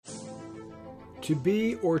To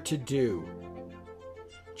be or to do?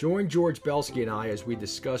 Join George Belsky and I as we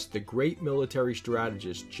discuss the great military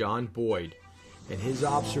strategist John Boyd and his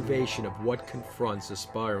observation of what confronts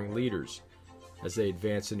aspiring leaders as they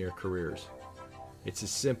advance in their careers. It's as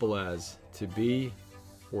simple as to be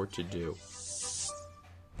or to do.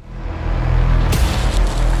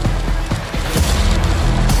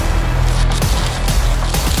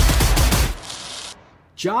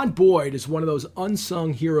 John Boyd is one of those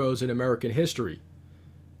unsung heroes in American history.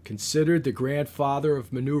 Considered the grandfather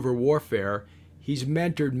of maneuver warfare, he's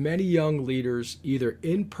mentored many young leaders either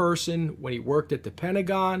in person when he worked at the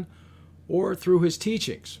Pentagon or through his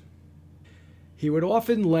teachings. He would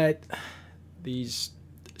often let these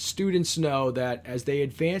students know that as they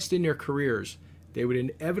advanced in their careers, they would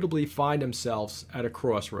inevitably find themselves at a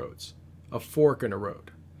crossroads, a fork in the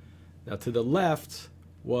road. Now, to the left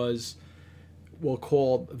was we'll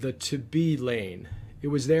call the to be lane. It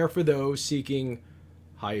was there for those seeking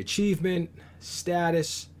high achievement,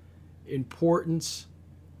 status, importance,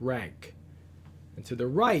 rank. And to the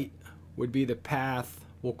right would be the path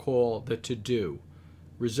we'll call the to do,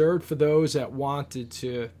 reserved for those that wanted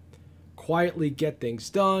to quietly get things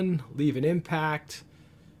done, leave an impact,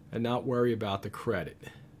 and not worry about the credit.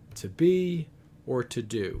 To be or to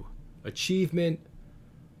do, achievement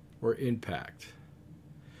or impact.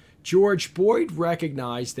 George Boyd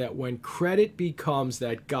recognized that when credit becomes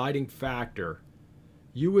that guiding factor,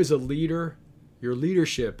 you as a leader, your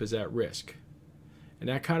leadership is at risk. And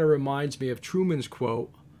that kind of reminds me of Truman's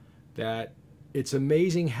quote that it's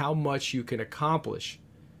amazing how much you can accomplish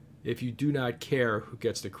if you do not care who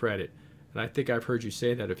gets the credit. And I think I've heard you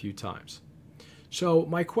say that a few times. So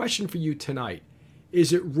my question for you tonight,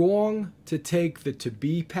 is it wrong to take the to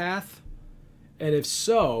be path? And if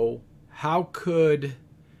so, how could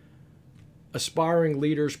aspiring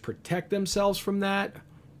leaders protect themselves from that?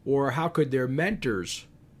 Or how could their mentors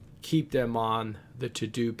keep them on the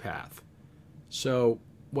to-do path? So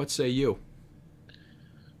what say you?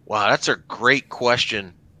 Wow, that's a great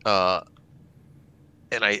question. And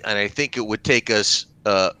I think it would take us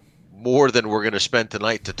more than we're going to spend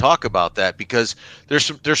tonight to talk about that, because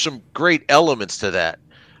there's some great elements to that.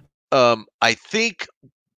 I think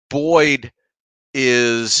Boyd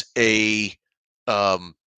is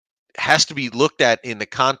has to be looked at in the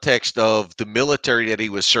context of the military that he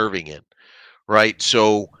was serving in, right?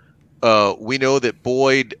 So we know that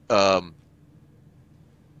Boyd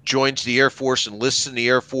joins the Air Force, enlists in the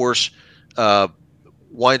Air Force,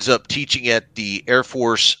 winds up teaching at the Air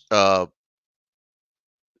Force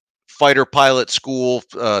fighter pilot school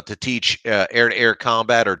to teach air-to-air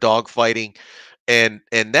combat or dogfighting, and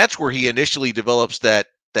that's where he initially develops that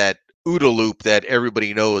OODA loop that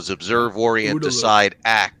everybody knows: observe, orient, decide,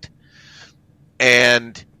 act.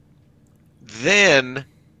 And then,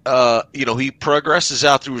 he progresses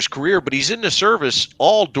out through his career, but he's in the service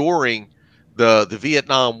all during the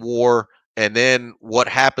Vietnam War, and then what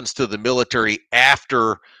happens to the military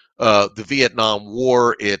after the Vietnam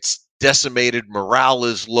War. It's decimated, morale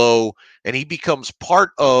is low, and he becomes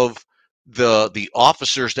part of the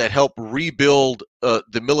officers that help rebuild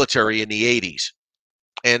the military in the 80s.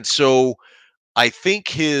 And so I think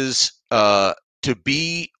his to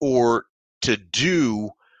be or to do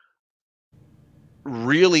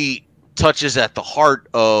really touches at the heart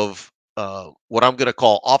of what I'm going to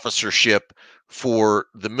call officership for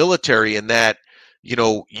the military, in that,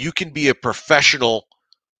 you can be a professional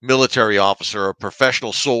military officer, a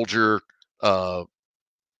professional soldier,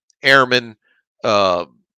 airman,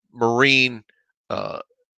 Marine,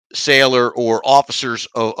 sailor, or officers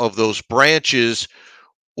of those branches,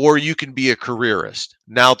 or you can be a careerist.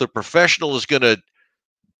 Now, the professional is going to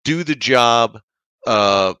do the job.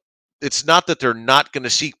 It's not that they're not going to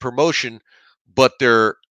seek promotion, but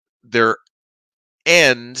their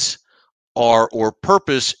ends are, or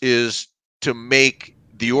purpose is, to make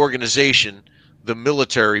the organization, the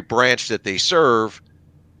military branch that they serve,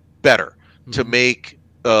 better, to make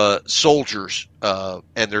soldiers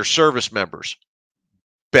and their service members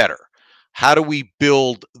better. How do we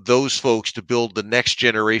build those folks to build the next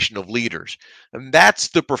generation of leaders? And that's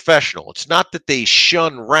the professional. It's not that they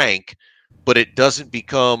shun rank, but it doesn't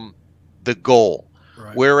become the goal.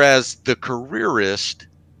 Right. Whereas the careerist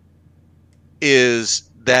is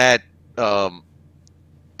that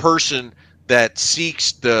person that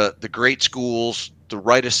seeks the great schools, the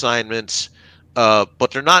right assignments,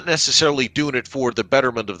 but they're not necessarily doing it for the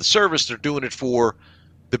betterment of the service. They're doing it for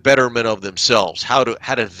the betterment of themselves. How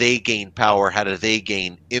do they gain power? How do they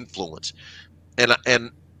gain influence?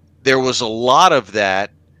 And there was a lot of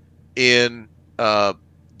that in the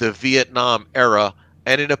Vietnam era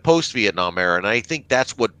and in a post-Vietnam era. And I think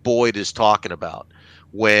that's what Boyd is talking about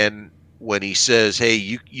when he says, hey,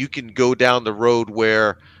 you can go down the road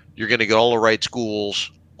where you're going to get all the right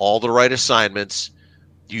schools, all the right assignments.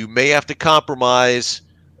 You may have to compromise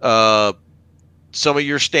some of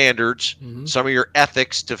your standards, some of your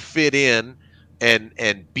ethics to fit in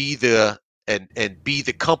and be the be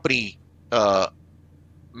the company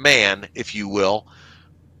man, if you will,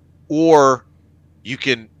 or you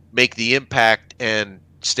can make the impact and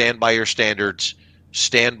stand by your standards,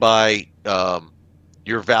 stand by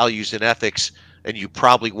your values and ethics, and you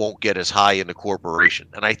probably won't get as high in the corporation.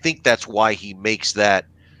 And I think that's why he makes that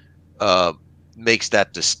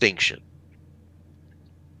distinction.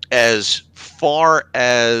 As far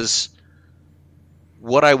as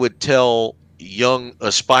what I would tell young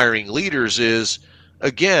aspiring leaders is,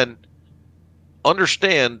 again,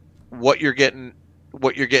 understand what you're getting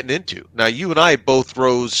into. Now, you and I both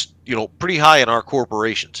rose, pretty high in our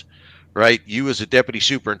corporations, right? You as a deputy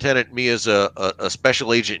superintendent, me as a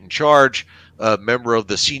special agent in charge, a member of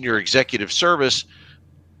the senior executive service.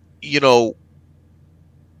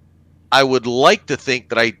 I would like to think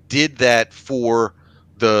that I did that for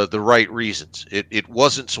the right reasons. It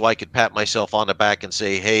wasn't so I could pat myself on the back and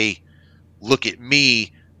say, hey, look at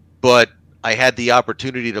me, but I had the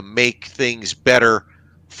opportunity to make things better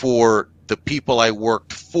for the people I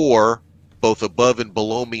worked for, both above and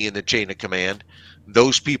below me in the chain of command,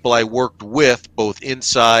 those people I worked with, both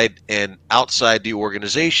inside and outside the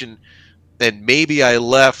organization. And maybe I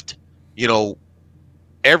left,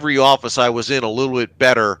 every office I was in a little bit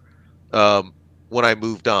better when I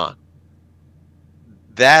moved on.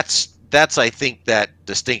 That's I think that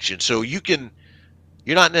distinction. So you're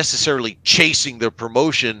not necessarily chasing the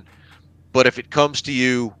promotion, but if it comes to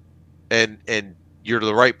you and you're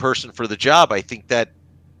the right person for the job, I think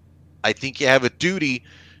you have a duty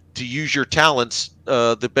to use your talents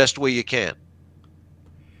the best way you can.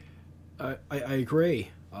 I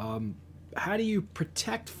agree. How do you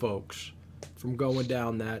protect folks from going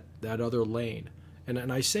down that other lane?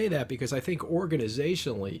 And I say that because I think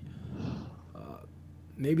organizationally,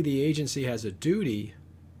 maybe the agency has a duty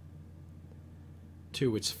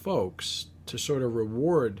to its folks to sort of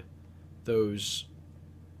reward those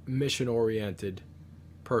mission-oriented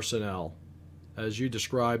personnel. As you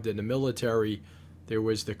described in the military, there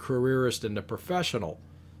was the careerist and the professional.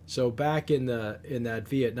 So back in that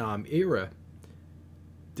Vietnam era,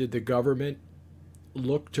 did the government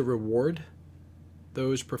look to reward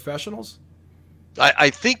those professionals?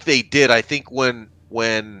 I think they did. I think when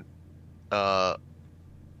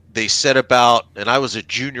they set about, and I was a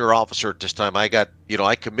junior officer at this time. I got,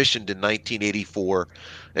 I commissioned in 1984,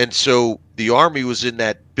 and so the Army was in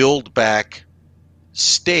that build back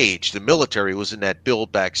stage. The military was in that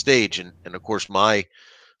build back stage, and of course my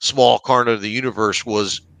small corner of the universe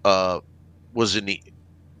was in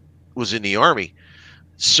the Army.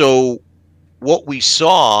 So what we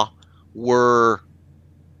saw were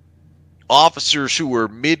officers who were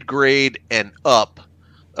mid-grade and up,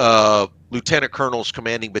 lieutenant colonels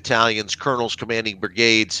commanding battalions, colonels commanding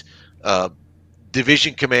brigades,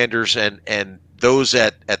 division commanders, and those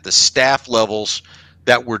at the staff levels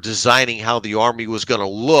that were designing how the Army was going to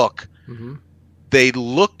look. Mm-hmm. They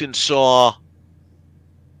looked and saw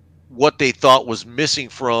what they thought was missing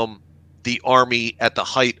from the Army at the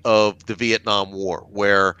height of the Vietnam War,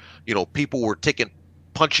 where people were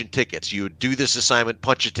punching tickets. You would do this assignment,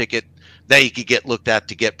 punch a ticket. Now you could get looked at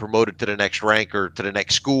to get promoted to the next rank or to the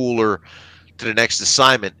next school or to the next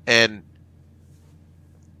assignment. And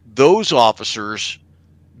those officers,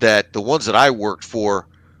 the ones that I worked for,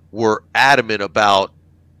 were adamant about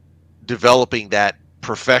developing that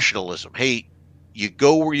professionalism. Hey, you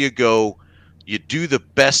go where you go, you do the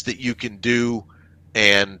best that you can do,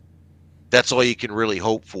 and that's all you can really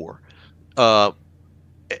hope for. And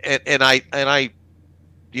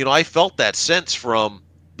I felt that sense from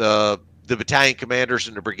the battalion commanders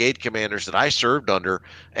and the brigade commanders that I served under,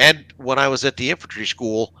 and when I was at the infantry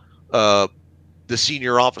school, the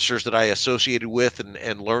senior officers that I associated with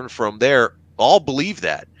and learned from there all believed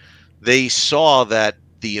that. They saw that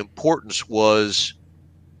the importance was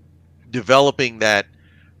developing that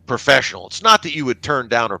professional. It's not that you would turn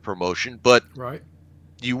down a promotion, but right.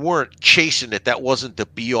 You weren't chasing it. That wasn't the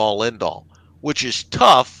be-all, end-all, which is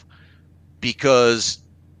tough because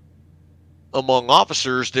among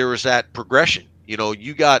officers there was that progression. You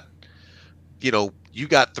got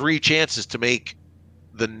 3 chances to make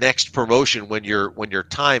the next promotion when your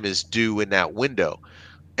time is due in that window,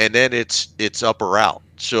 and then it's up or out.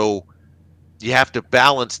 So you have to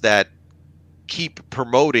balance that, keep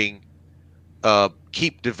promoting,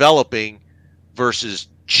 keep developing versus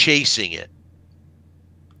chasing it.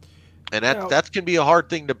 and Now, that can be a hard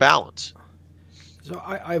thing to balance. so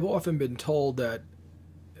I've often been told that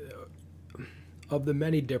of the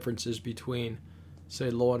many differences between, say,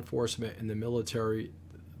 law enforcement and the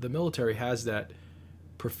military has that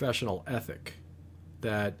professional ethic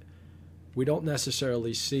that we don't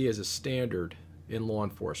necessarily see as a standard in law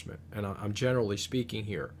enforcement. And I'm generally speaking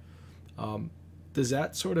here. Does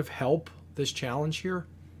that sort of help this challenge here?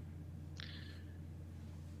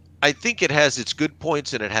 I think it has its good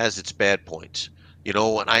points and it has its bad points.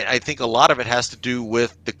 And I think a lot of it has to do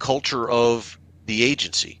with the culture of the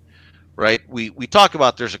agency, right? We talk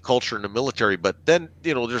about there's a culture in the military, but then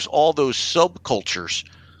there's all those subcultures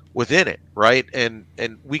within it, right? And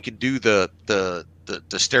we can do the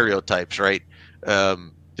stereotypes, right?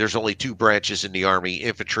 There's only two branches in the Army: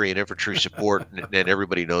 infantry and infantry support, and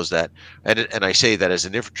everybody knows that. And I say that as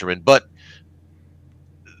an infantryman, but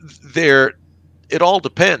there it all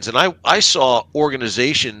depends. And I saw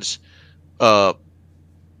organizations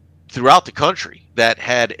throughout the country that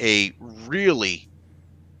had a really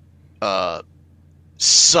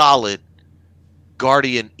solid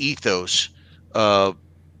guardian ethos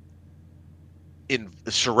in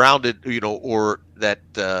surrounded, or that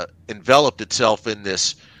enveloped itself in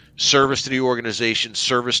this service to the organization,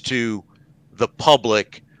 service to the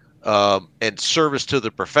public, and service to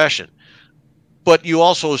the profession. But you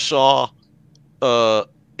also saw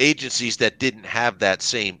agencies that didn't have that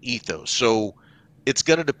same ethos. So it's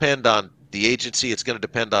going to depend on the agency. It's going to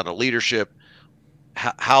depend on the leadership,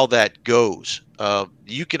 how that goes.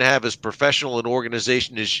 You can have as professional an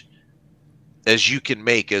organization as you can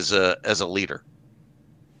make as a leader.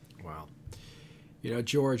 Wow.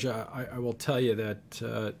 George, I will tell you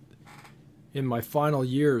that in my final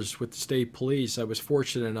years with the state police, I was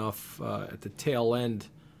fortunate enough at the tail end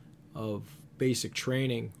of basic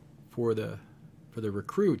training for the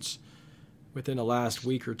recruits within the last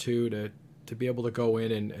week or two to be able to go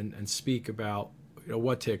in and speak about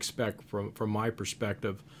what to expect from my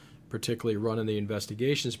perspective, particularly running the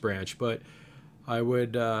investigations branch. But I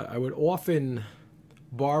would often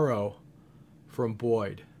borrow from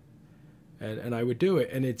Boyd, and I would do it.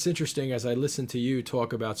 And it's interesting as I listen to you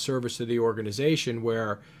talk about service to the organization,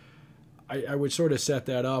 where I would sort of set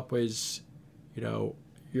that up as,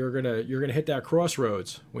 you're gonna hit that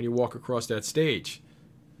crossroads when you walk across that stage.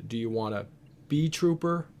 Do you want to be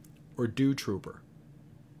trooper or do trooper?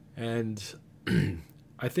 And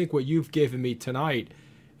I think what you've given me tonight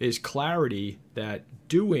is clarity that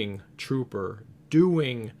doing trooper,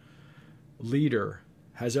 doing leader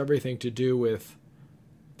has everything to do with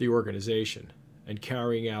the organization and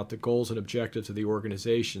carrying out the goals and objectives of the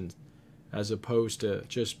organization, as opposed to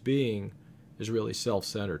just being is really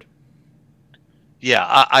self-centered. Yeah,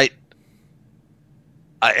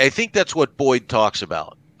 I think that's what Boyd talks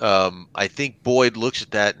about. I think Boyd looks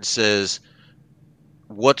at that and says,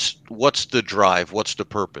 what's the drive? What's the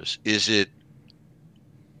purpose? Is it,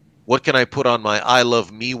 what can I put on my I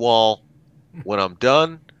love me wall when I'm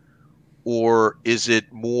done? Or is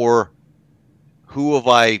it more, who have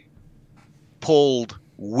I pulled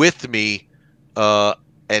with me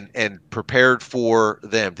and prepared for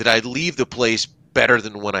them? Did I leave the place better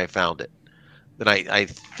than when I found it? And I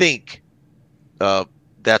think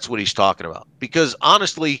that's what he's talking about. Because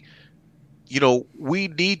honestly, we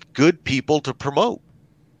need good people to promote.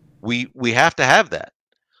 We have to have that.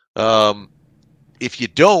 If you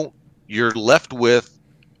don't, you're left with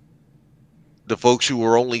the folks who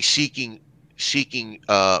are only seeking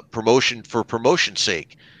promotion for promotion's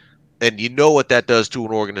sake, and you know what that does to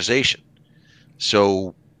an organization.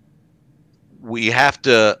 So we have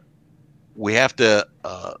to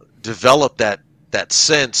develop that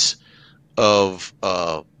sense of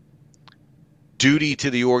duty to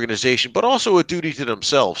the organization, but also a duty to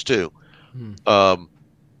themselves too,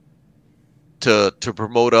 to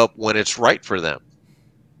promote up when it's right for them.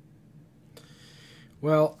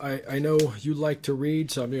 Well, I know you like to read,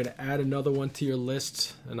 so I'm going to add another one to your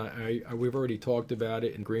list, and we've already talked about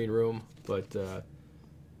it in Green Room, but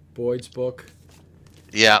Boyd's book.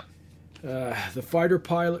 Yeah. The Fighter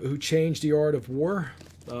Pilot Who Changed the Art of War.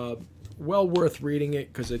 Well worth reading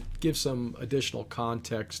it because it gives some additional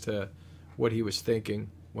context to what he was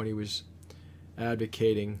thinking when he was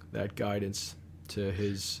advocating that guidance to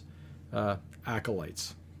his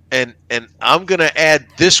acolytes. And I'm gonna add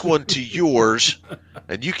this one to yours,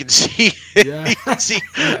 and you can see. Yeah. You can see.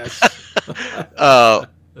 Yes.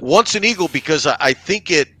 Once an Eagle, because I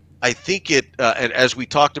think it, and as we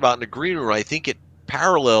talked about in the Green Room, I think it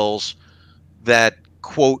parallels that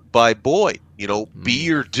quote by Boyd.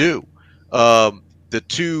 Be or do. The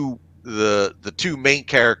two main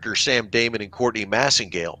characters, Sam Damon and Courtney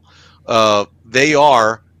Massingale, they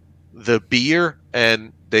are the beer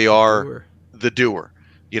and they are Doer. the doer.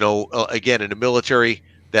 Again, in the military,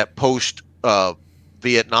 that post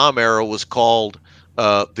Vietnam era was called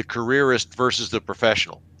the careerist versus the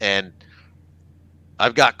professional. And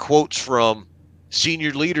I've got quotes from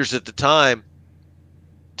senior leaders at the time.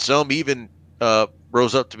 Some even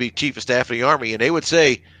rose up to be chief of staff of the Army, and they would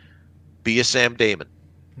say, be a Sam Damon.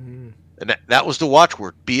 Mm. And that was the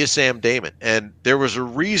watchword, be a Sam Damon. And there was a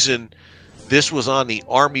reason this was on the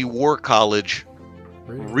Army War College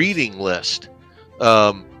reading list.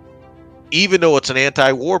 Even though it's an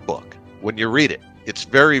anti-war book, when you read it, it's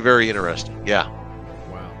very, very interesting. Yeah.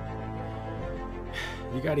 Wow.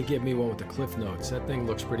 You got to give me one with the Cliff Notes. That thing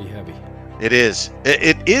looks pretty heavy. It is.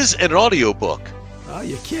 It is an audio book. Oh,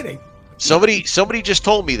 you're kidding. Somebody just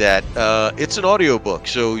told me that. It's an audio book,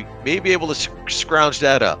 so you may be able to scrounge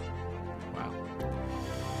that up. Wow.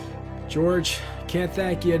 George, can't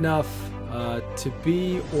thank you enough. To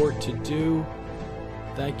be or to do,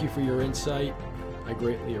 thank you for your insight. I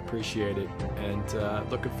greatly appreciate it, and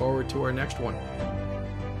looking forward to our next one.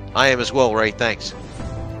 I am as well, Ray. Thanks.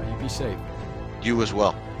 You be safe. You as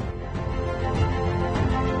well.